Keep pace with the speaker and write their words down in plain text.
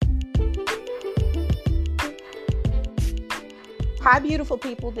Hi, beautiful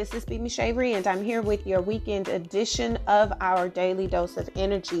people. This is Bimi Shavery, and I'm here with your weekend edition of our daily dose of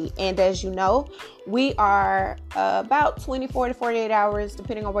energy. And as you know, we are about 24 to 48 hours,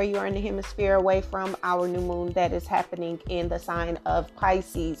 depending on where you are in the hemisphere, away from our new moon that is happening in the sign of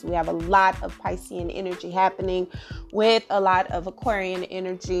Pisces. We have a lot of Piscean energy happening with a lot of Aquarian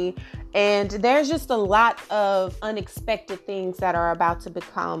energy. And there's just a lot of unexpected things that are about to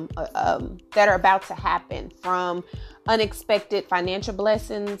happen, from unexpected financial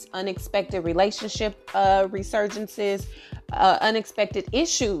blessings, unexpected relationship resurgences, unexpected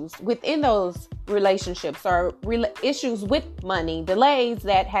issues within those relationships, or issues with money, delays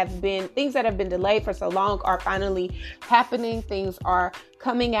that have been, things that have been delayed for so long are finally happening. Things are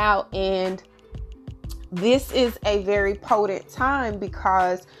coming out, and this is a very potent time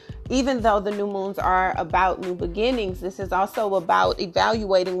because even though the new moons are about new beginnings, this is also about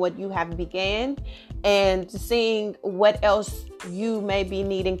evaluating what you have began and seeing what else you may be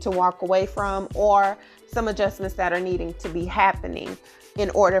needing to walk away from, or some adjustments that are needing to be happening in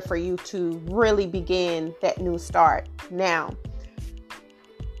order for you to really begin that new start. Now,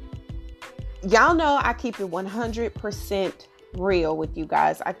 y'all know I keep it 100% real with you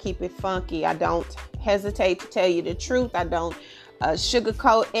guys. I keep it funky. I don't hesitate to tell you the truth. I don't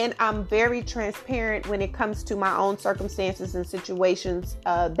sugarcoat, and I'm very transparent when it comes to my own circumstances and situations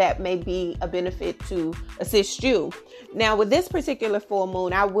that may be a benefit to assist you. Now, with this particular full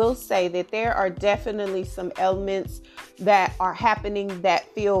moon, I will say that there are definitely some elements that are happening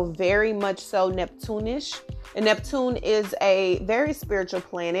that feel very much so Neptune-ish. And Neptune is a very spiritual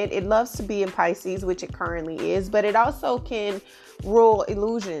planet. It loves to be in Pisces, which it currently is, but it also can rule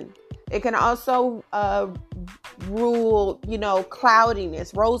illusion. It can also rule,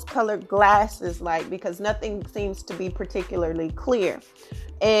 cloudiness, rose-colored glasses, because nothing seems to be particularly clear.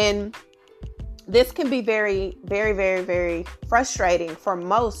 And this can be very, very, very, very frustrating for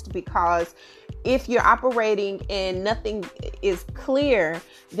most, because if you're operating and nothing is clear,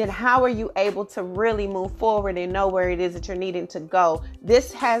 then how are you able to really move forward and know where it is that you're needing to go?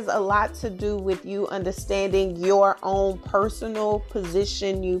 This has a lot to do with you understanding your own personal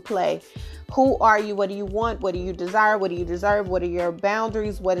position you play. Who are you? What do you want? What do you desire? What do you deserve? What are your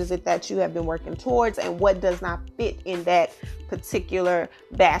boundaries? What is it that you have been working towards? And what does not fit in that particular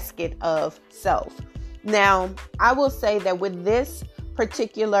basket of self? Now, I will say that with this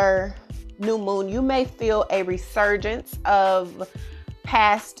particular new moon, you may feel a resurgence of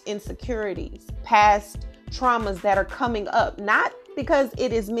past insecurities, past traumas that are coming up, not because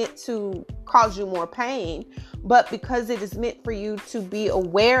it is meant to cause you more pain, but because it is meant for you to be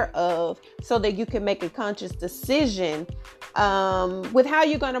aware of, so that you can make a conscious decision with how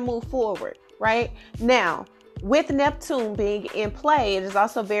you're going to move forward, right? Now, with Neptune being in play, it is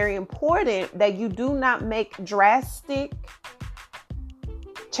also very important that you do not make drastic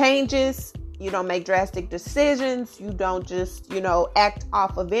changes. You don't make drastic decisions. You don't just, act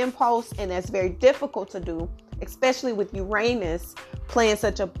off of impulse. And that's very difficult to do, especially with Uranus playing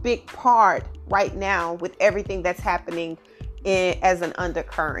such a big part right now with everything that's happening as an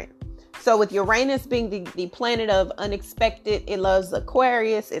undercurrent. So with Uranus being the planet of unexpected, it loves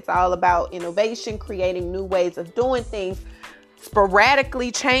Aquarius. It's all about innovation, creating new ways of doing things,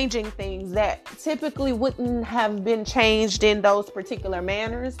 sporadically changing things that typically wouldn't have been changed in those particular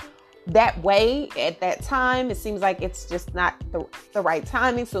manners that way at that time. It seems like it's just not the right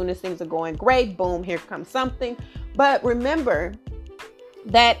timing. Soon as things are going great, boom, here comes something. But remember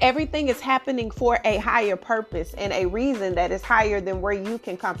that everything is happening for a higher purpose and a reason that is higher than where you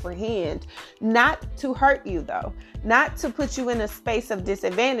can comprehend. Not to hurt you, though, not to put you in a space of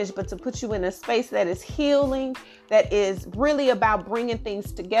disadvantage, but to put you in a space that is healing, that is really about bringing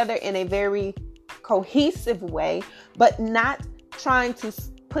things together in a very cohesive way, but not trying to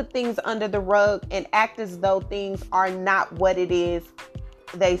put things under the rug and act as though things are not what it is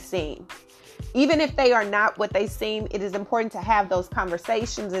they seem. Even if they are not what they seem, it is important to have those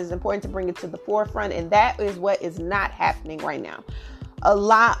conversations. It is important to bring it to the forefront. And that is what is not happening right now. A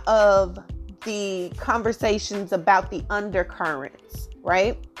lot of the conversations about the undercurrents,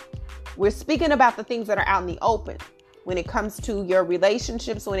 right? We're speaking about the things that are out in the open. When it comes to your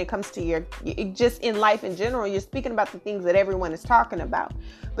relationships, when it comes to just in life in general, you're speaking about the things that everyone is talking about.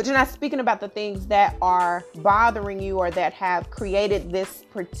 But you're not speaking about the things that are bothering you, or that have created this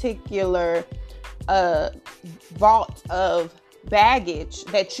particular vault of baggage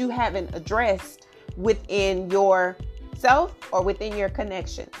that you haven't addressed within yourself or within your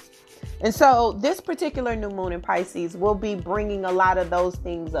connections. And so this particular new moon in Pisces will be bringing a lot of those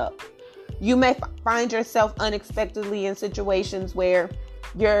things up. You may find yourself unexpectedly in situations where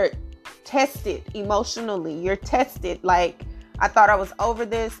you're tested emotionally. You're tested, like, I thought I was over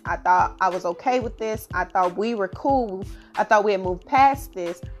this. I thought I was okay with this. I thought we were cool. I thought we had moved past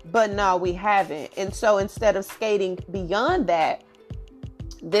this, but no, we haven't. And so instead of skating beyond that,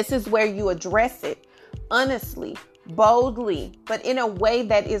 this is where you address it honestly, boldly, but in a way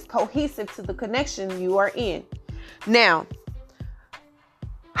that is cohesive to the connection you are in. Now,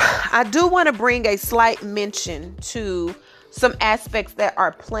 I do want to bring a slight mention to some aspects that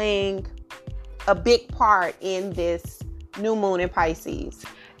are playing a big part in this new moon in Pisces.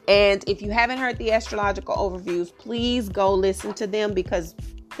 And if you haven't heard the astrological overviews, please go listen to them, because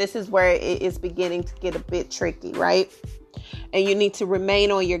this is where it is beginning to get a bit tricky, right? And you need to remain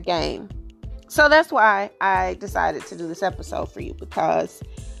on your game. So that's why I decided to do this episode for you, because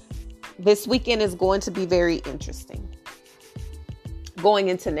this weekend is going to be very interesting going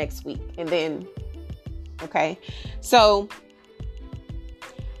into next week. And then, okay. So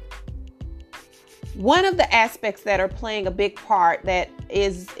one of the aspects that are playing a big part that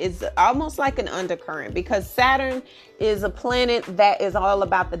is almost like an undercurrent, because Saturn is a planet that is all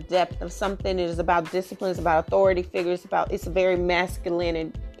about the depth of something. It is about discipline. It's about authority figures. It's a very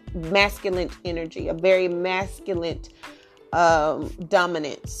masculine energy, a very masculine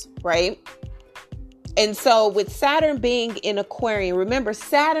dominance, right? And so with Saturn being in Aquarian, remember,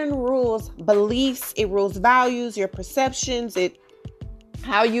 Saturn rules beliefs, it rules values, your perceptions,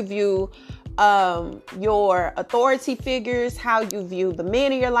 how you view your authority figures, how you view the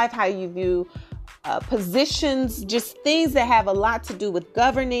men in your life, how you view positions, just things that have a lot to do with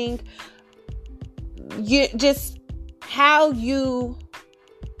governing. Just how you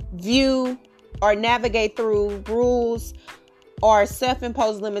view or navigate through rules or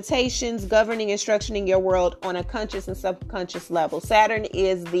self-imposed limitations, governing, instructing your world on a conscious and subconscious level. Saturn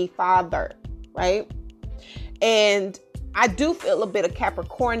is the father, right? And I do feel a bit of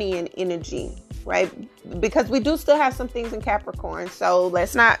Capricornian energy, right? Because we do still have some things in Capricorn. So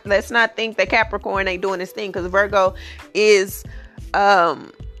let's not think that Capricorn ain't doing this thing, because Virgo is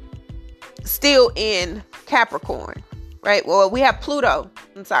still in Capricorn, right? Well, we have Pluto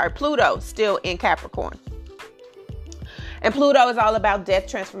still in Capricorn. And Pluto is all about death,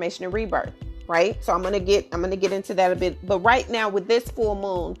 transformation, and rebirth, right? So I'm gonna get into that a bit. But right now with this full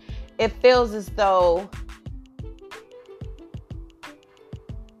moon, it feels as though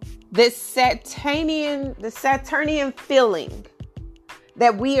the Saturnian feeling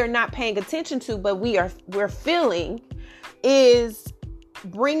that we are not paying attention to, but we're feeling, is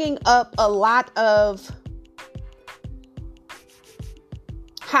bringing up a lot of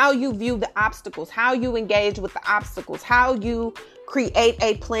how you view the obstacles, how you engage with the obstacles, how you create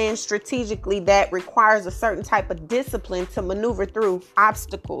a plan strategically that requires a certain type of discipline to maneuver through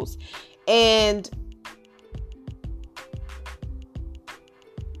obstacles. And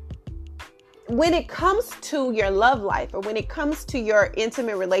when it comes to your love life, or when it comes to your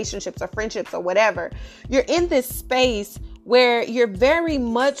intimate relationships or friendships or whatever, you're in this space where you're very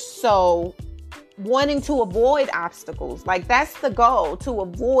much so wanting to avoid obstacles. Like, that's the goal, to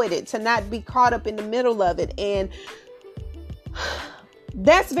avoid it, to not be caught up in the middle of it. And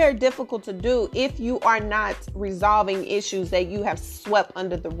that's very difficult to do if you are not resolving issues that you have swept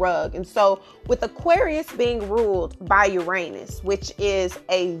under the rug. And so with Aquarius being ruled by Uranus, which is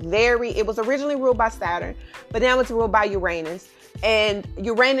it was originally ruled by Saturn, but now it's ruled by Uranus. And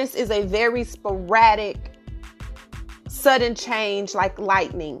Uranus is a very sporadic, sudden change, like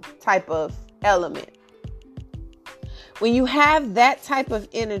lightning type of element. When you have that type of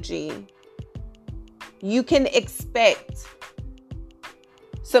energy, you can expect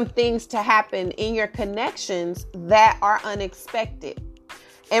some things to happen in your connections that are unexpected.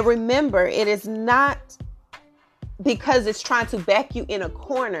 And remember, it is not because it's trying to back you in a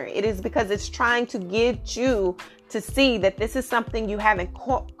corner. It is because it's trying to get you to see that this is something you haven't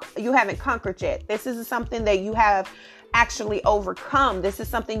conquered yet. This is something that you have actually overcome. This is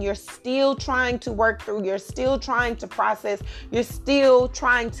something you're still trying to work through. You're still trying to process. You're still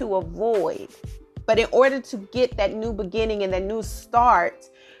trying to avoid. But in order to get that new beginning and that new start,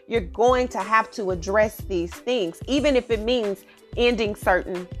 you're going to have to address these things, even if it means ending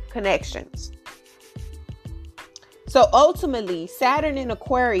certain connections. So ultimately, Saturn in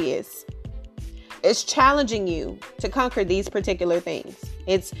Aquarius is challenging you to conquer these particular things.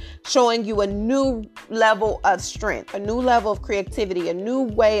 It's showing you a new level of strength, a new level of creativity, a new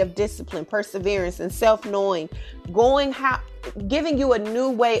way of discipline, perseverance, and self-knowing, giving you a new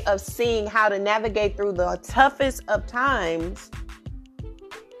way of seeing how to navigate through the toughest of times,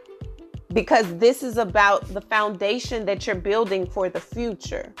 because this is about the foundation that you're building for the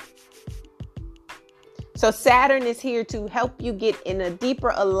future. So Saturn is here to help you get in a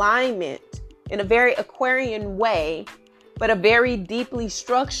deeper alignment in a very Aquarian way but a very deeply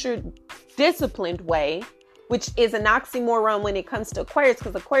structured, disciplined way, which is an oxymoron when it comes to Aquarius,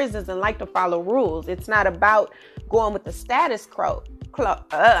 because Aquarius doesn't like to follow rules. It's not about going with the status quo.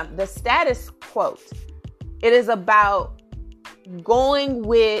 It is about going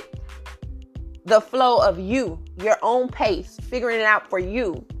with the flow of you, your own pace, figuring it out for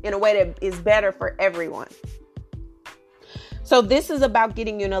you in a way that is better for everyone. So this is about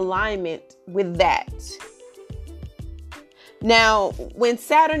getting you in alignment with that. Now, when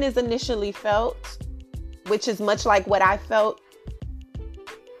Saturn is initially felt, which is much like what I felt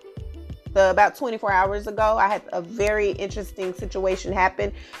about 24 hours ago, I had a very interesting situation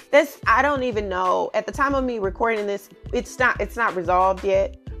happen. I don't even know. At the time of me recording this, it's not resolved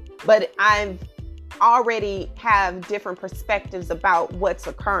yet, but I've already have different perspectives about what's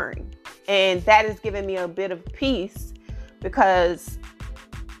occurring. And that has given me a bit of peace, because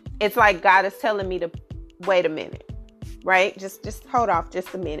it's like God is telling me to wait a minute, right? Just hold off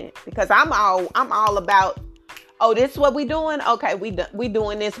just a minute, because I'm all about, oh, this is what we doing? Okay, we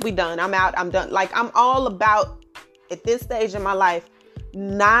doing this, we done. I'm out, I'm done. Like, I'm all about, at this stage in my life,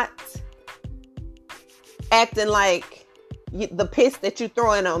 not acting like the piss that you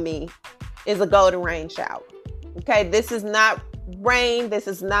throwing on me is a golden rain shower. Okay, this is not rain. This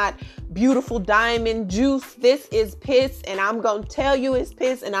is not beautiful diamond juice. This is piss, and I'm gonna tell you it's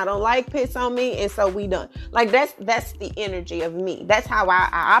piss, and I don't like piss on me, and so we done. Like, that's the energy of me. That's how I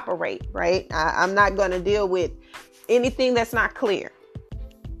operate, right? I'm not gonna deal with anything that's not clear.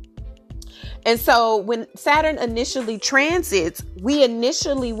 And so when Saturn initially transits, we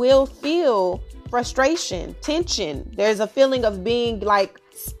initially will feel frustration, tension. There's a feeling of being like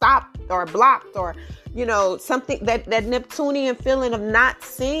stopped or blocked, or something, that Neptunian feeling of not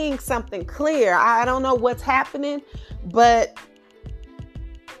seeing something clear. I don't know what's happening, but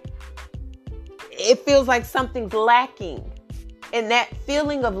it feels like something's lacking. And that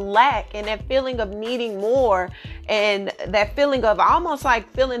feeling of lack, and that feeling of needing more, and that feeling of almost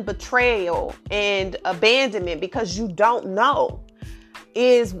like feeling betrayal and abandonment because you don't know,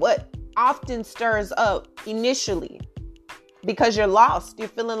 is what often stirs up initially, because you're lost. You're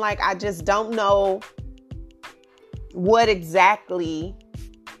feeling like, I just don't know what exactly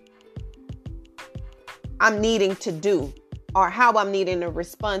I'm needing to do, or how I'm needing to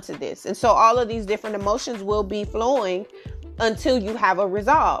respond to this. And so all of these different emotions will be flowing until you have a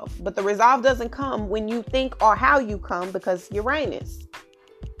resolve. But the resolve doesn't come when you think or how you come, because Uranus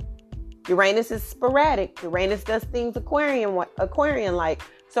is sporadic. Uranus does things Aquarian like.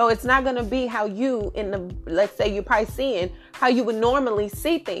 So it's not going to be how you, let's say you're Piscean, how you would normally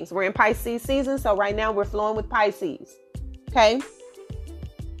see things. We're in Pisces season, so right now we're flowing with Pisces. Okay?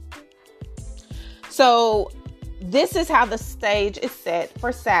 So this is how the stage is set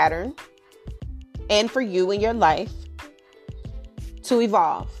for Saturn and for you in your life to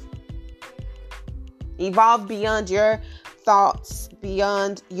evolve. Evolve beyond your thoughts,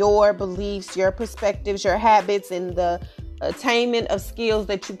 beyond your beliefs, your perspectives, your habits, and the attainment of skills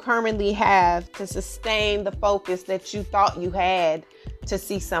that you currently have to sustain the focus that you thought you had to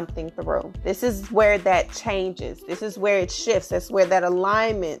see something through. This is where that changes. This is where it shifts. That's where that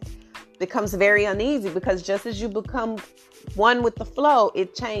alignment becomes very uneasy, because just as you become one with the flow,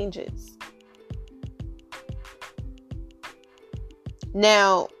 it changes.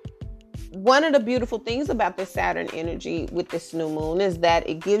 Now, one of the beautiful things about this Saturn energy with this new moon is that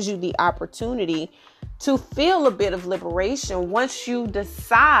it gives you the opportunity to feel a bit of liberation once you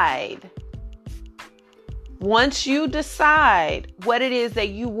decide what it is that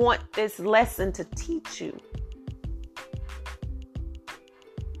you want this lesson to teach you.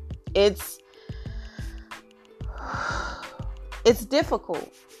 It's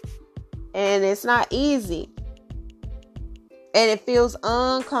difficult, and it's not easy, and it feels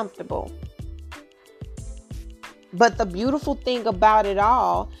uncomfortable. But the beautiful thing about it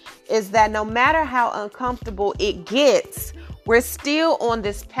all is that no matter how uncomfortable it gets, we're still on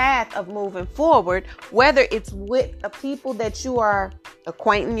this path of moving forward, whether it's with the people that you are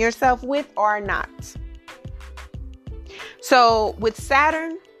acquainting yourself with or not. So with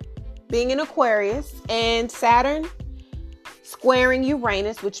Saturn being in Aquarius and Saturn squaring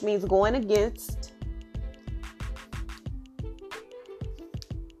Uranus, which means going against,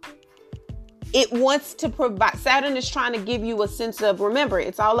 it wants to provide, Saturn is trying to give you a sense of, remember,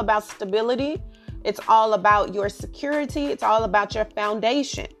 it's all about stability. It's all about your security. It's all about your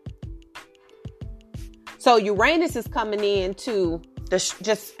foundation. So Uranus is coming in to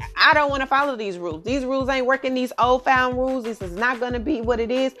I don't want to follow these rules. These rules ain't working. These old found rules. This is not going to be what it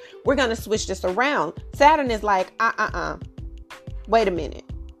is. We're going to switch this around. Saturn is like, wait a minute.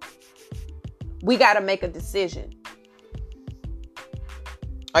 We got to make a decision.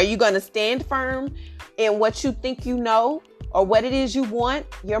 Are you going to stand firm in what you think you know or what it is you want,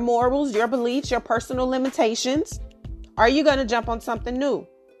 your morals, your beliefs, your personal limitations? Are you going to jump on something new?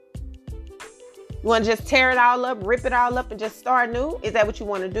 You want to just tear it all up, rip it all up and just start new? Is that what you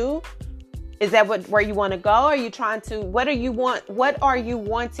want to do? Is that where you want to go? Are you trying to, what are you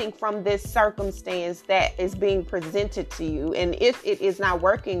wanting from this circumstance that is being presented to you? And if it is not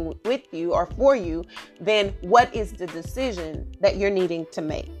working with you or for you, then what is the decision that you're needing to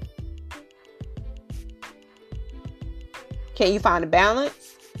make? Can you find a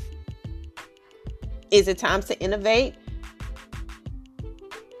balance? Is it time to innovate?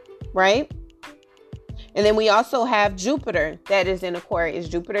 Right? And then we also have Jupiter that is in Aquarius.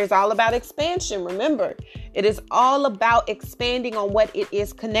 Jupiter is all about expansion. Remember, it is all about expanding on what it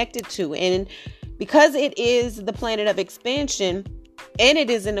is connected to. And because it is the planet of expansion and it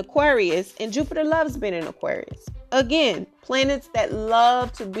is in Aquarius, and Jupiter loves being in Aquarius. Again, planets that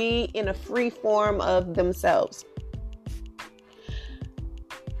love to be in a free form of themselves.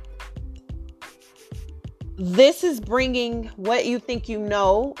 This is bringing what you think you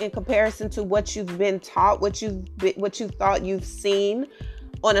know in comparison to what you've been taught, what you thought you've seen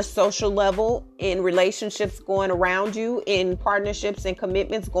on a social level, in relationships going around you, in partnerships and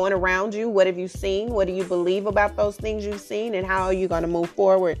commitments going around you. What have you seen? What do you believe about those things you've seen? And how are you going to move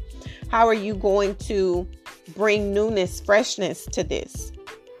forward? How are you going to bring newness, freshness to this?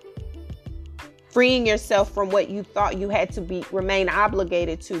 Freeing yourself from what you thought you had to remain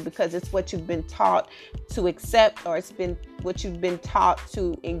obligated to because it's what you've been taught to accept, or it's been what you've been taught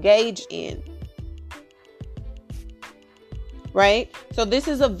to engage in. Right? So this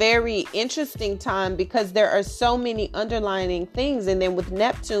is a very interesting time because there are so many underlining things. And then with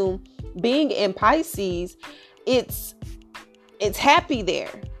Neptune being in Pisces, it's happy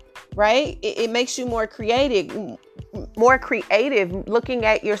there, right? It makes you more creative, looking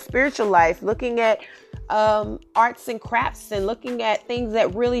at your spiritual life, looking at arts and crafts, and looking at things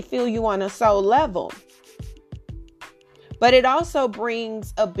that really feel you on a soul level. But it also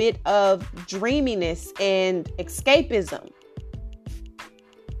brings a bit of dreaminess and escapism.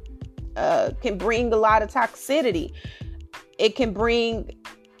 Can bring a lot of toxicity. It can bring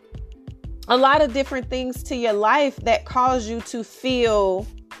a lot of different things to your life that cause you to feel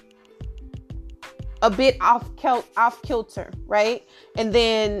a bit off kilter, right? And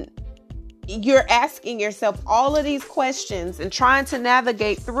then you're asking yourself all of these questions and trying to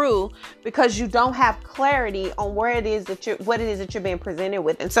navigate through because you don't have clarity on what it is that you're being presented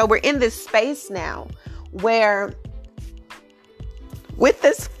with. And so we're in this space now where with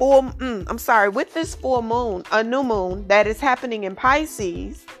this full moon, a new moon that is happening in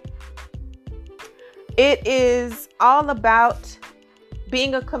Pisces, it is all about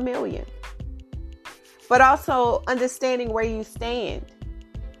being a chameleon, but also understanding where you stand,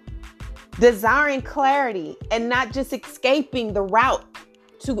 desiring clarity and not just escaping the route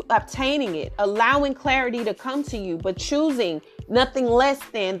to obtaining it, allowing clarity to come to you, but choosing nothing less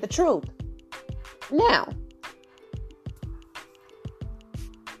than the truth. Now,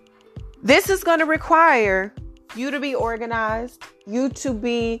 this is going to require you to be organized, you to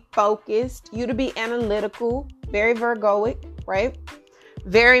be focused, you to be analytical, very Virgoic, right?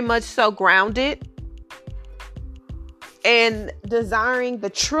 Very much so grounded, and desiring the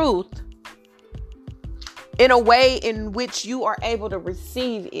truth in a way in which you are able to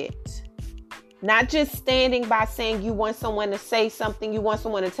receive it. Not just standing by saying you want someone to say something, you want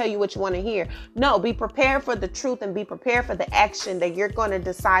someone to tell you what you want to hear. No, be prepared for the truth and be prepared for the action that you're going to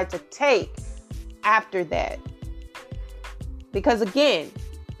decide to take after that. Because again,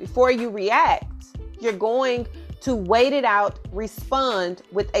 before you react, you're going to wait it out, respond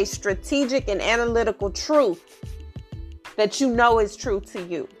with a strategic and analytical truth that you know is true to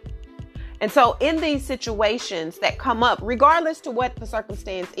you. And so in these situations that come up, regardless to what the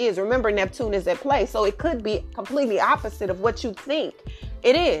circumstance is, remember Neptune is at play. So it could be completely opposite of what you think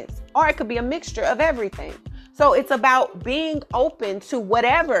it is, or it could be a mixture of everything. So it's about being open to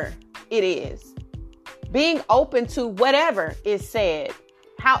whatever it is, being open to whatever is said,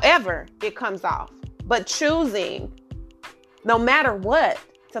 however it comes off, but choosing no matter what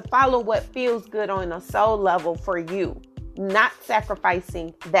to follow what feels good on a soul level for you. Not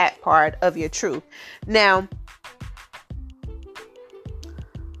sacrificing that part of your truth. Now,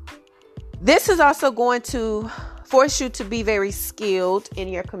 this is also going to force you to be very skilled in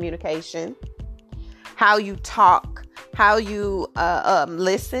your communication, how you talk, how you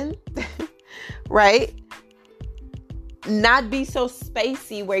listen, right? Not be so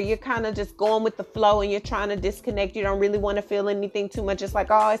spacey where you're kind of just going with the flow and you're trying to disconnect. You don't really want to feel anything too much. It's like,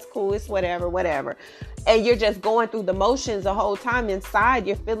 oh, it's cool. It's whatever. And you're just going through the motions the whole time. Inside,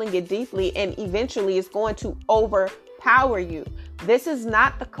 you're feeling it deeply, and eventually it's going to overpower you. This is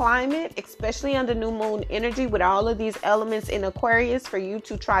not the climate, especially under new moon energy with all of these elements in Aquarius, for you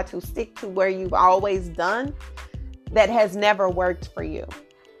to try to stick to where you've always done. That has never worked for you.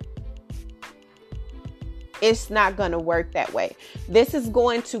 It's not going to work that way. This is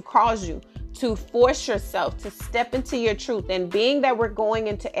going to cause you to force yourself to step into your truth. And being that we're going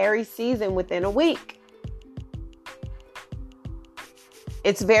into Aries season within a week,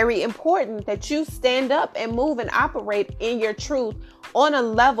 it's very important that you stand up and move and operate in your truth on a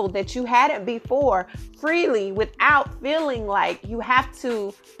level that you hadn't before, freely, without feeling like you have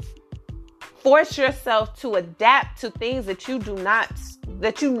to force yourself to adapt to things that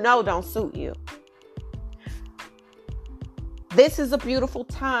you know don't suit you. This is a beautiful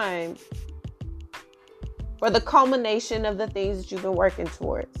time for the culmination of the things that you've been working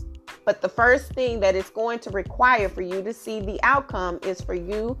towards. But the first thing that it's going to require for you to see the outcome is for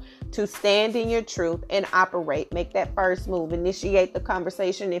you to stand in your truth and operate. Make that first move. Initiate the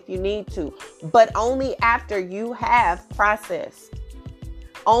conversation if you need to, but only after you have processed.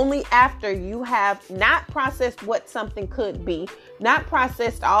 Only after you have not processed what something could be, not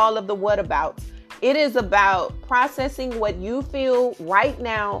processed all of the whatabouts. It is about processing what you feel right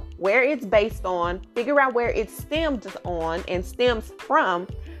now, where it's based on, figure out where it stems on and stems from,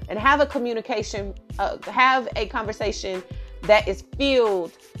 and have a conversation that is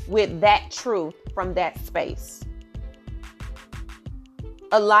filled with that truth from that space.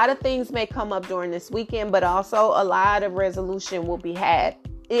 A lot of things may come up during this weekend, but also a lot of resolution will be had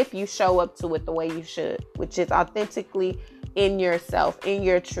if you show up to it the way you should, which is authentically in yourself, in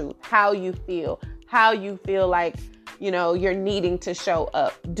your truth, how you feel like, you're needing to show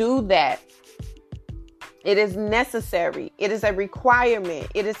up. Do that. It is necessary. It is a requirement.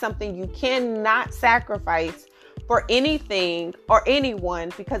 It is something you cannot sacrifice for anything or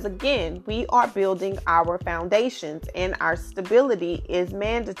anyone, because again, we are building our foundations and our stability is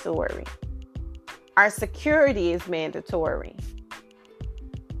mandatory. Our security is mandatory.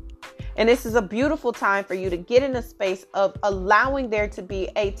 And this is a beautiful time for you to get in a space of allowing there to be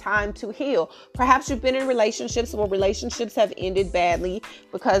a time to heal. Perhaps you've been in relationships where relationships have ended badly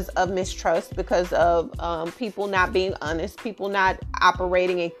because of mistrust, because of people not being honest, people not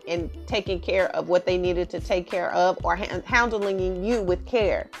operating and taking care of what they needed to take care of, or handling you with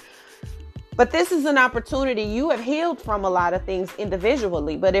care. But this is an opportunity. You have healed from a lot of things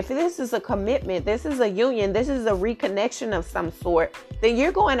individually. But if this is a commitment, this is a union, this is a reconnection of some sort, then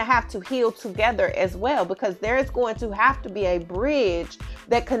you're going to have to heal together as well, because there is going to have to be a bridge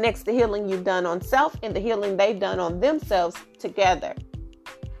that connects the healing you've done on self and the healing they've done on themselves together.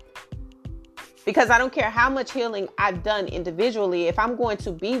 Because I don't care how much healing I've done individually, if I'm going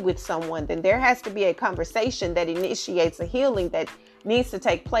to be with someone, then there has to be a conversation that initiates a healing that needs to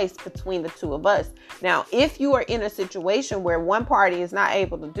take place between the two of us. Now, if you are in a situation where one party is not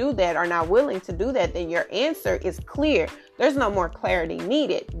able to do that or not willing to do that, then your answer is clear. There's no more clarity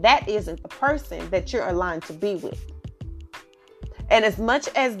needed. That isn't the person that you're aligned to be with. And as much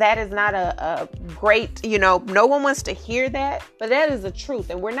as that is not a great, no one wants to hear that, but that is the truth.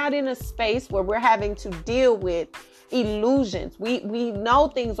 And we're not in a space where we're having to deal with illusions. We know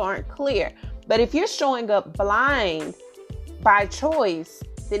things aren't clear. But if you're showing up blind by choice,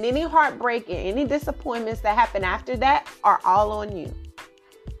 then any heartbreak and any disappointments that happen after that are all on you.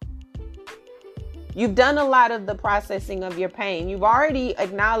 You've done a lot of the processing of your pain. You've already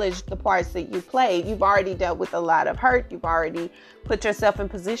acknowledged the parts that you played. You've already dealt with a lot of hurt. You've already put yourself in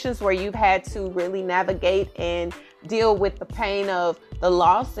positions where you've had to really navigate and deal with the pain of the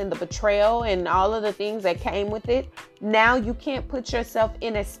loss and the betrayal and all of the things that came with it. Now you can't put yourself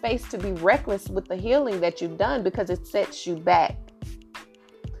in a space to be reckless with the healing that you've done, because it sets you back.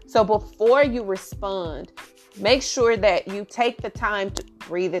 So before you respond, make sure that you take the time to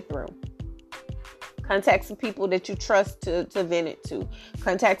breathe it through. Contact some people that you trust to vent it to.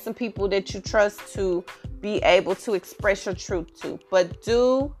 Contact some people that you trust to be able to express your truth to. But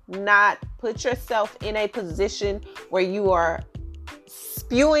do not put yourself in a position where you are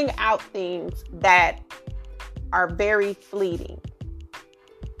spewing out things that are very fleeting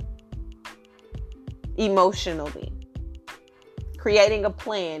emotionally. Creating a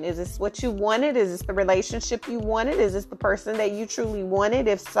plan. Is this what you wanted? Is this the relationship you wanted? Is this the person that you truly wanted?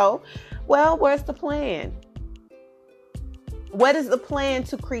 If so, well, where's the plan? What is the plan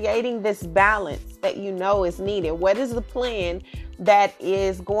to creating this balance that you know is needed? What is the plan that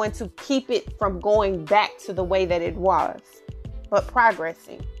is going to keep it from going back to the way that it was, but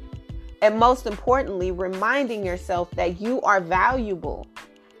progressing? And most importantly, reminding yourself that you are valuable.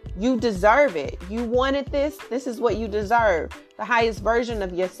 You deserve it. You wanted this. This is what you deserve. The highest version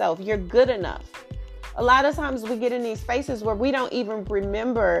of yourself. You're good enough. A lot of times we get in these spaces where we don't even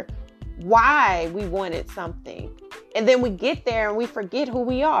remember why we wanted something. And then we get there and we forget who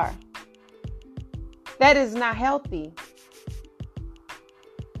we are. That is not healthy.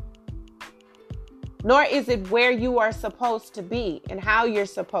 Nor is it where you are supposed to be and how you're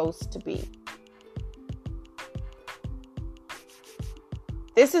supposed to be.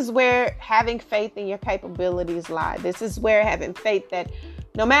 This is where having faith in your capabilities lie. This is where having faith that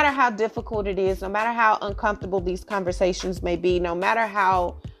no matter how difficult it is, no matter how uncomfortable these conversations may be, no matter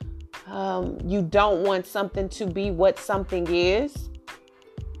how you don't want something to be what something is,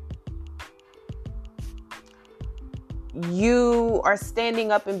 you are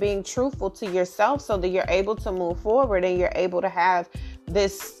standing up and being truthful to yourself so that you're able to move forward and you're able to have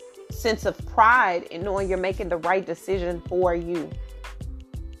this sense of pride in knowing you're making the right decision for you.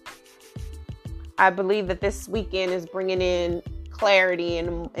 I believe that this weekend is bringing in clarity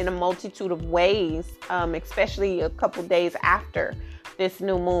in a multitude of ways, especially a couple days after this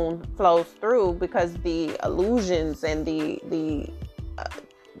new moon flows through, because the illusions and the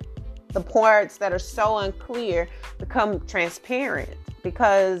parts that are so unclear become transparent,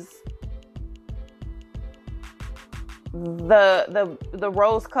 because the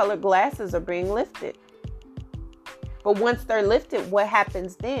rose-colored glasses are being lifted. But once they're lifted, what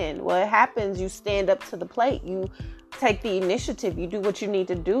happens then? Well, it happens, you stand up to the plate. You take the initiative. You do what you need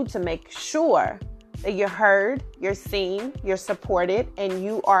to do to make sure that you're heard, you're seen, you're supported, and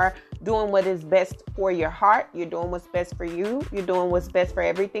you are doing what is best for your heart. You're doing what's best for you. You're doing what's best for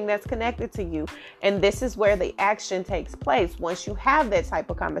everything that's connected to you. And this is where the action takes place. Once you have that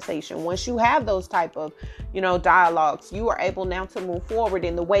type of conversation, once you have those type of, dialogues, you are able now to move forward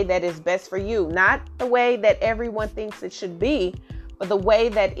in the way that is best for you. Not the way that everyone thinks it should be, but the way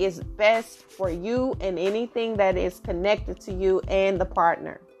that is best for you and anything that is connected to you and the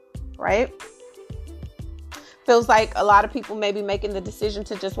partner, right? Feels like a lot of people may be making the decision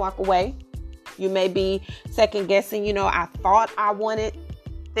to just walk away. You may be second guessing, I thought I wanted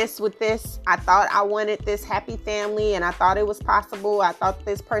this with this. I thought I wanted this happy family and I thought it was possible. I thought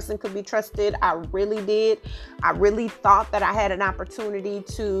this person could be trusted. I really did. I really thought that I had an opportunity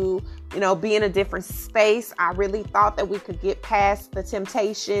to, be in a different space. I really thought that we could get past the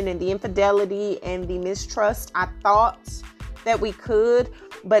temptation and the infidelity and the mistrust. I thought that we could,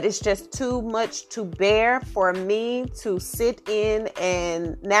 but it's just too much to bear for me to sit in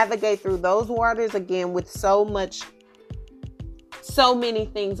and navigate through those waters again with so many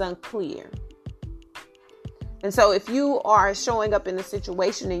things unclear. And so if you are showing up in a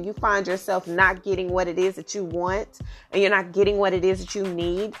situation and you find yourself not getting what it is that you want, and you're not getting what it is that you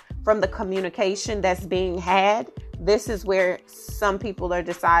need from the communication that's being had, this is where some people are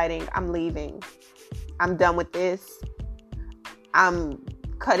deciding, I'm leaving. I'm done with this. I'm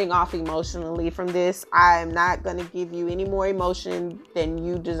cutting off emotionally from this. I'm not going to give you any more emotion than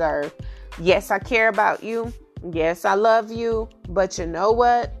you deserve. Yes, I care about you. Yes, I love you. But you know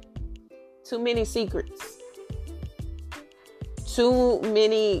what? Too many secrets. Too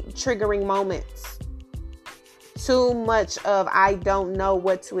many triggering moments. Too much of I don't know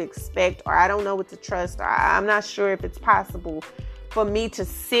what to expect, or I don't know what to trust, or I'm not sure if it's possible for me to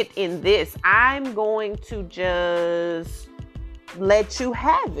sit in this. I'm going to just let you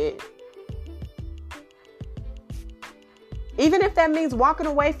have it. Even if that means walking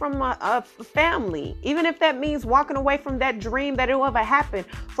away from a family, even if that means walking away from that dream that it will ever happen.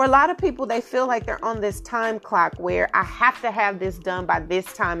 For a lot of people, they feel like they're on this time clock where I have to have this done by this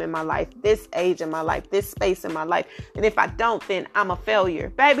time in my life, this age in my life, this space in my life. And if I don't, then I'm a failure.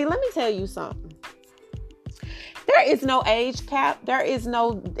 Baby, let me tell you something. There is no age cap. There is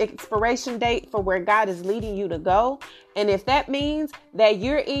no expiration date for where God is leading you to go. And if that means that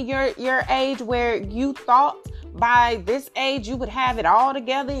you're in your age where you thought by this age you would have it all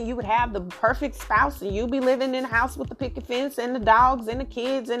together and you would have the perfect spouse and you'll be living in a house with the picket fence and the dogs and the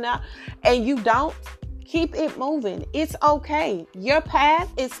kids and you don't, keep it moving. It's okay. Your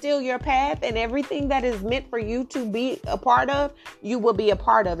path is still your path, and everything that is meant for you to be a part of, you will be a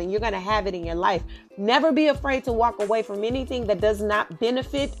part of, and you're going to have it in your life. Never be afraid to walk away from anything that does not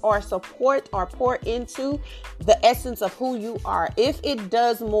benefit or support or pour into the essence of who you are. If it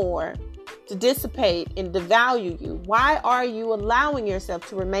does more to dissipate and devalue you? Why are you allowing yourself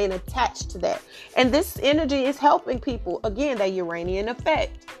to remain attached to that? And this energy is helping people. Again, that Uranian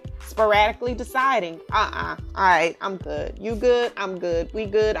effect. Sporadically deciding, all right, I'm good. You good? I'm good. We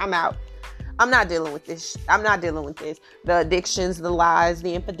good? I'm out. I'm not dealing with this. I'm not dealing with this. The addictions, the lies,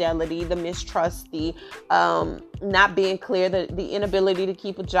 the infidelity, the mistrust, the not being clear, the inability to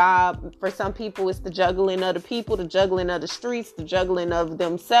keep a job. For some people, it's the juggling of the people, the juggling of the streets, the juggling of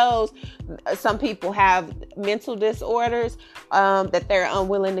themselves. Some people have mental disorders that they're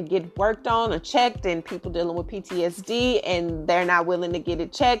unwilling to get worked on or checked, and people dealing with PTSD and they're not willing to get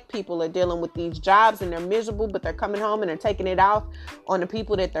it checked. People are dealing with these jobs and they're miserable, but they're coming home and they're taking it off on the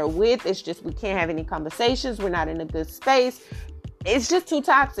people that they're with. It's just, we can't have any conversations. We're not in a good space. It's just too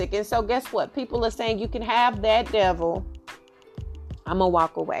toxic. And so guess what? People are saying, you can have that devil. I'm going to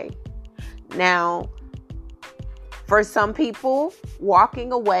walk away. Now, for some people,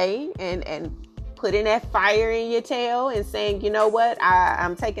 walking away and putting that fire in your tail and saying, you know what,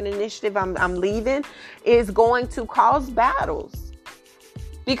 I'm taking initiative, I'm leaving, is going to cause battles.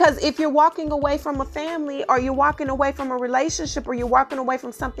 Because if you're walking away from a family, or you're walking away from a relationship, or you're walking away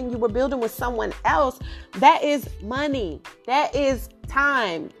from something you were building with someone else, that is money. That is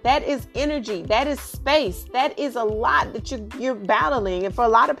time. That is energy. That is space. That is a lot that you're battling. And for a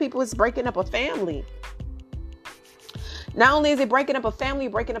lot of people, it's breaking up a family. Not only is it breaking up a family,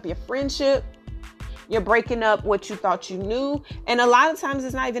 you're breaking up your friendship. You're breaking up what you thought you knew. And a lot of times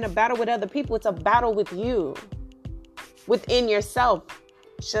it's not even a battle with other people. It's a battle with you, within yourself.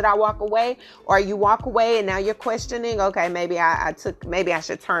 Should I walk away? Or you walk away and now you're questioning, okay, maybe maybe I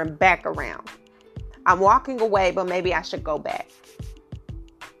should turn back around. I'm walking away, but maybe I should go back.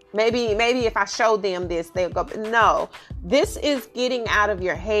 Maybe if I show them this, they'll go. No, this is getting out of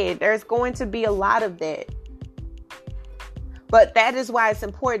your head. There's going to be a lot of that. But that is why it's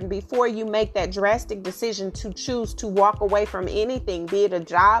important, before you make that drastic decision to choose to walk away from anything, be it a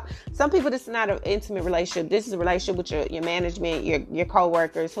job. Some people, this is not an intimate relationship. This is a relationship with your management, your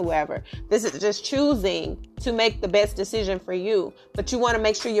coworkers, whoever. This is just choosing to make the best decision for you. But you want to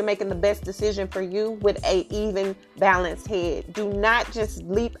make sure you're making the best decision for you with a even balanced head. Do not just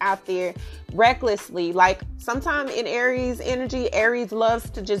leap out there recklessly. Like sometimes in Aries energy, Aries loves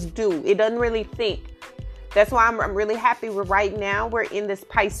to just do. It doesn't really think. That's why I'm really happy right now we're in this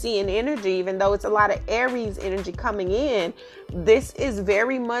Piscean energy, even though it's a lot of Aries energy coming in. This is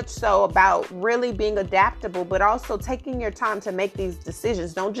very much so about really being adaptable, but also taking your time to make these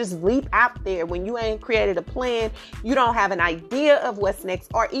decisions. Don't just leap out there when you ain't created a plan. You don't have an idea of what's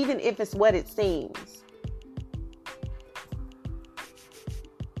next, or even if it's what it seems.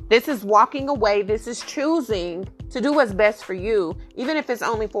 This is walking away. This is choosing to do what's best for you, even if it's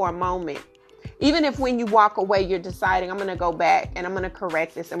only for a moment. Even if when you walk away, you're deciding, I'm going to go back and I'm going to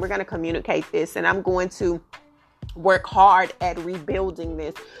correct this and we're going to communicate this and I'm going to work hard at rebuilding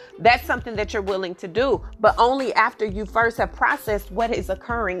this. That's something that you're willing to do, but only after you first have processed what is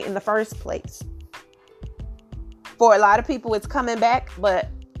occurring in the first place. For a lot of people, it's coming back, but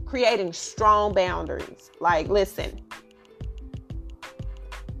creating strong boundaries. Like, listen,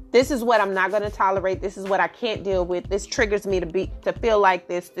 this is what I'm not going to tolerate. This is what I can't deal with. This triggers me to feel like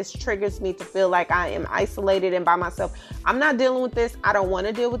this. This triggers me to feel like I am isolated and by myself. I'm not dealing with this. I don't want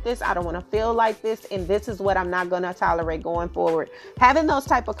to deal with this. I don't want to feel like this. And this is what I'm not going to tolerate going forward. Having those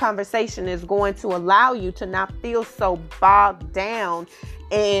type of conversation is going to allow you to not feel so bogged down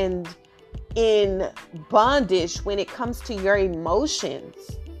and in bondage when it comes to your emotions.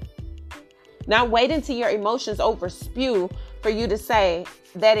 Not wait until your emotions overspew for you to say,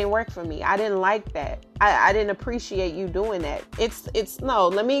 that didn't work for me. I didn't like that. I didn't appreciate you doing that. No,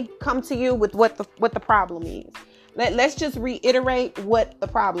 let me come to you with what the problem is. Let's just reiterate what the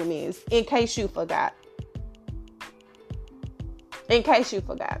problem is in case you forgot. In case you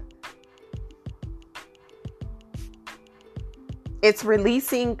forgot. It's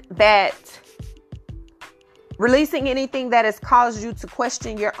releasing anything that has caused you to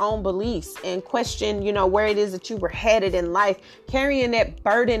question your own beliefs and question, where it is that you were headed in life. Carrying that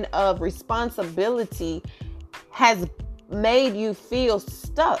burden of responsibility has made you feel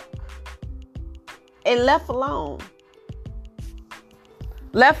stuck and left alone.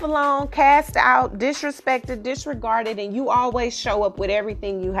 Left alone, cast out, disrespected, disregarded, and you always show up with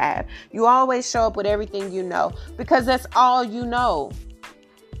everything you have. You always show up with everything you know, because that's all you know.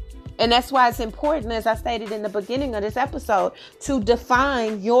 And that's why it's important, as I stated in the beginning of this episode, to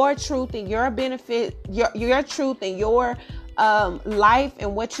define your truth and your benefit, your truth and your life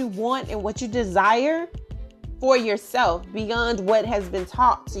and what you want and what you desire for yourself, beyond what has been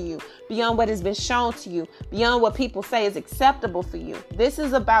taught to you, beyond what has been shown to you, beyond what people say is acceptable for you. This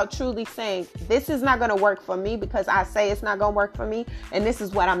is about truly saying, this is not going to work for me because I say it's not going to work for me. And this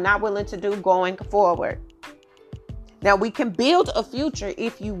is what I'm not willing to do going forward. Now, we can build a future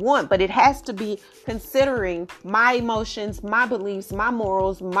if you want, but it has to be considering my emotions, my beliefs, my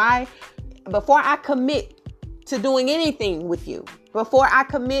morals, before I commit to doing anything with you, before I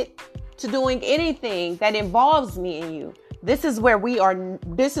commit to doing anything that involves me and you. This is where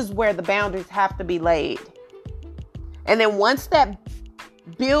the boundaries have to be laid. And then once that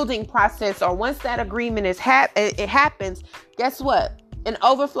building process, or once that agreement it happens, guess what? An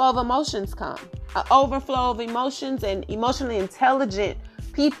overflow of emotions come. An overflow of emotions, and emotionally intelligent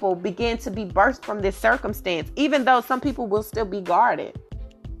people begin to be birthed from this circumstance, even though some people will still be guarded.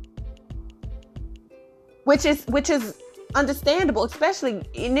 Which is understandable, especially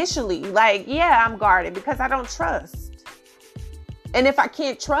initially. Like, yeah, I'm guarded because I don't trust. And if I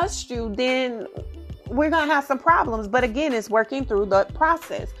can't trust you, then we're going to have some problems. But again, it's working through the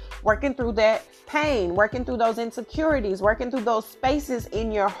process, working through that pain, working through those insecurities, working through those spaces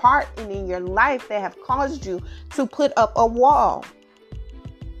in your heart and in your life that have caused you to put up a wall.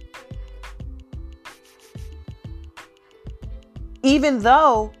 Even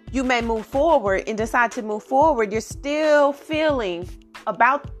though you may move forward and decide to move forward, you're still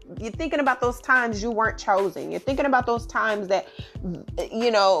you're thinking about those times you weren't chosen. You're thinking about those times that,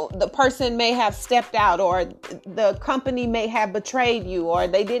 the person may have stepped out, or the company may have betrayed you, or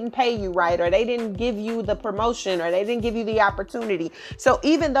they didn't pay you right, or they didn't give you the promotion, or they didn't give you the opportunity. So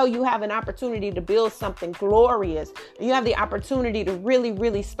even though you have an opportunity to build something glorious, you have the opportunity to really,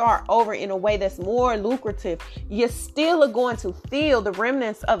 really start over in a way that's more lucrative, you still are going to feel the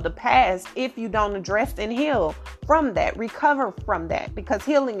remnants of the past if you don't address and heal from that, recover from that, because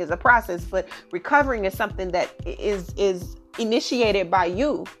healing is a process, but recovering is something that is initiated by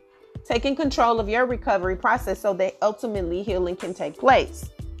you taking control of your recovery process so that ultimately healing can take place.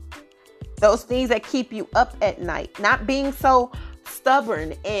 Those things that keep you up at night, not being so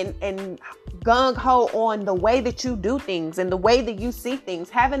stubborn and gung-ho on the way that you do things and the way that you see things,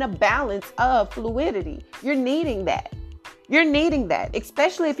 having a balance of fluidity. You're needing that,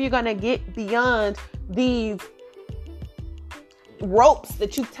 especially if you're going to get beyond these ropes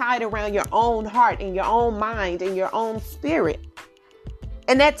that you tied around your own heart and your own mind and your own spirit.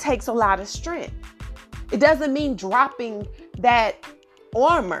 And that takes a lot of strength. It doesn't mean dropping that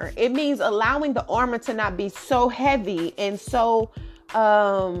armor. It means allowing the armor to not be so heavy and so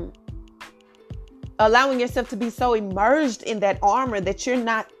allowing yourself to be so immersed in that armor that you're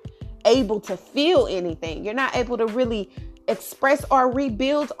not able to feel anything. You're not able to really express or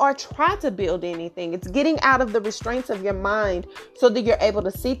rebuild or try to build anything. It's getting out of the restraints of your mind so that you're able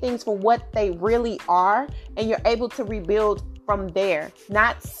to see things for what they really are, and you're able to rebuild from there,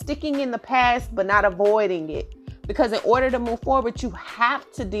 not sticking in the past, but not avoiding it. Because in order to move forward, you have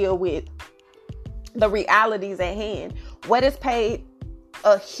to deal with the realities at hand. What has played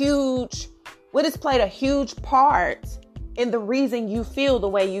a huge part in the reason you feel the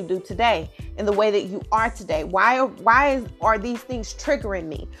way you do today, in the way that you are today. Why are these things triggering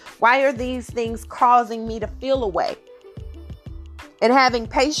me? Why are these things causing me to feel a way? And having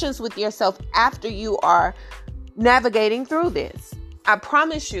patience with yourself after you are navigating through this. I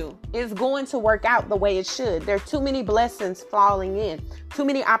promise you, it's going to work out the way it should. There are too many blessings falling in, too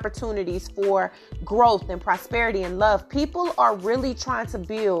many opportunities for growth and prosperity and love. People are really trying to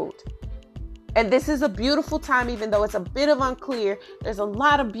build. And this is a beautiful time, even though it's a bit of unclear. There's a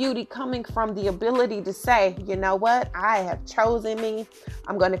lot of beauty coming from the ability to say, you know what? I have chosen me.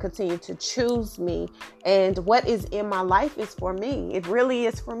 I'm going to continue to choose me. And what is in my life is for me. It really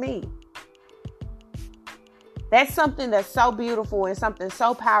is for me. That's something that's so beautiful and something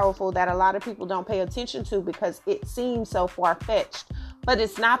so powerful that a lot of people don't pay attention to because it seems so far-fetched. But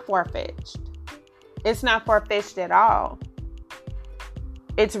it's not far-fetched. It's not far-fetched at all.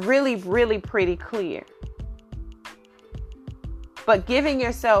 It's really, really pretty clear. But giving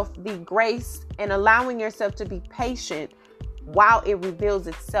yourself the grace and allowing yourself to be patient while it reveals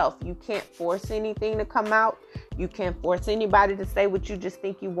itself. You can't force anything to come out. You can't force anybody to say what you just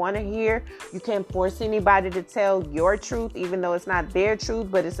think you want to hear. You can't force anybody to tell your truth, even though it's not their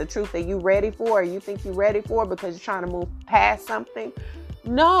truth, but it's a truth that you're ready for or you think you're ready for because you're trying to move past something.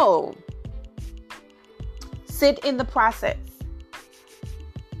 No. Sit in the process.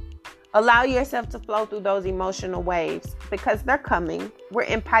 Allow yourself to flow through those emotional waves because they're coming. We're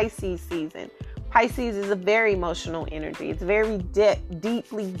in Pisces season. Pisces is a very emotional energy. It's very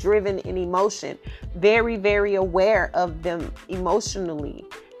deeply driven in emotion. Very, very aware of them emotionally.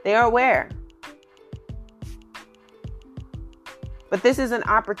 They're aware. But this is an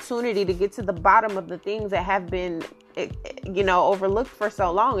opportunity to get to the bottom of the things that have been, overlooked for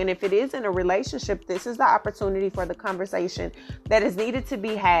so long. And if it is in a relationship, this is the opportunity for the conversation that is needed to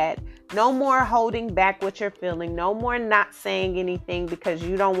be had. No more holding back what you're feeling. No more not saying anything because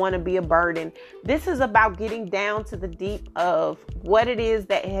you don't want to be a burden. This is about getting down to the deep of what it is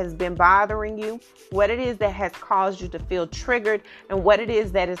that has been bothering you, what it is that has caused you to feel triggered, and what it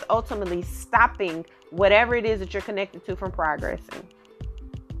is that is ultimately stopping whatever it is that you're connected to from progressing.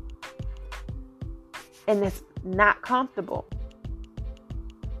 And it's not comfortable.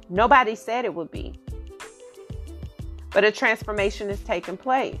 Nobody said it would be. But a transformation is taking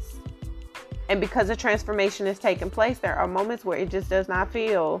place. And because a transformation is taking place, there are moments where it just does not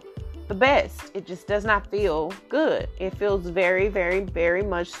feel the best. It just does not feel good. It feels very, very, very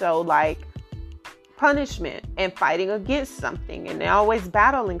much so like punishment and fighting against something. And they're always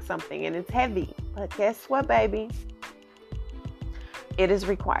battling something, and it's heavy. But guess what, baby? It is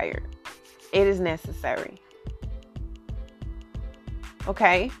required. It is necessary.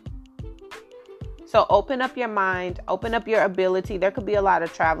 Okay? So open up your mind, open up your ability. There could be a lot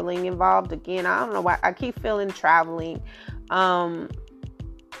of traveling involved. Again, I don't know why I keep feeling traveling.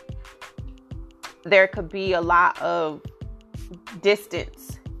 There could be a lot of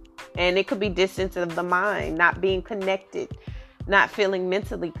distance, and it could be distance of the mind, not being connected, not feeling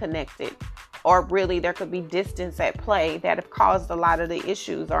mentally connected. Or really, there could be distance at play that have caused a lot of the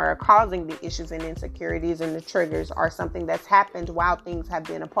issues, or are causing the issues and insecurities and the triggers, or something that's happened while things have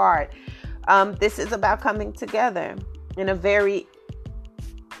been apart. This is about coming together in a very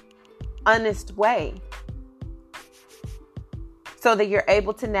honest way so that you're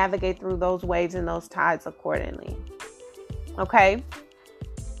able to navigate through those waves and those tides accordingly. Okay?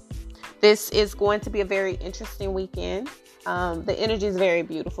 This is going to be a very interesting weekend. The energy is very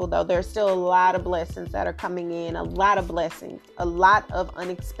beautiful, though. There's still a lot of blessings that are coming in, a lot of blessings, a lot of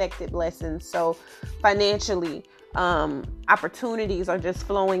unexpected blessings. So financially, opportunities are just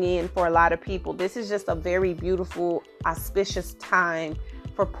flowing in for a lot of people. This is just a very beautiful, auspicious time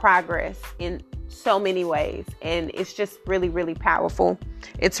for progress in so many ways. And it's just really, really powerful.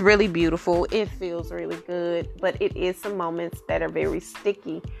 It's really beautiful. It feels really good, but it is some moments that are very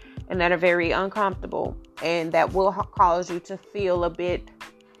sticky and that are very uncomfortable, and that will cause you to feel a bit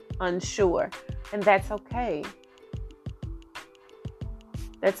unsure. And that's okay.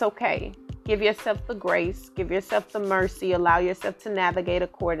 That's okay. Give yourself the grace, give yourself the mercy, allow yourself to navigate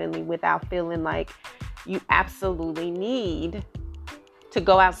accordingly without feeling like you absolutely need to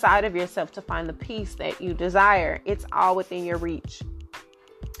go outside of yourself to find the peace that you desire. It's all within your reach.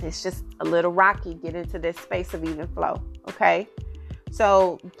 It's just a little rocky. Get into this space of even flow. Okay?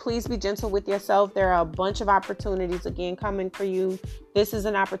 So please be gentle with yourself. There are a bunch of opportunities again coming for you. This is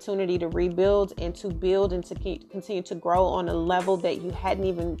an opportunity to rebuild and to build and to continue to grow on a level that you hadn't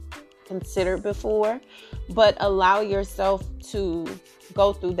even considered before. But allow yourself to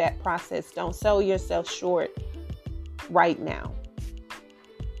go through that process. Don't sell yourself short right now.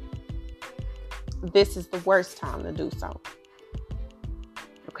 This is the worst time to do so.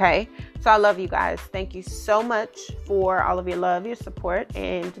 Okay? So I love you guys. Thank you so much for all of your love, your support,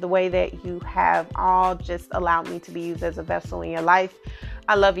 and the way that you have all just allowed me to be used as a vessel in your life.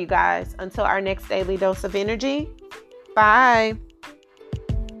 I love you guys. Until our next daily dose of energy. Bye.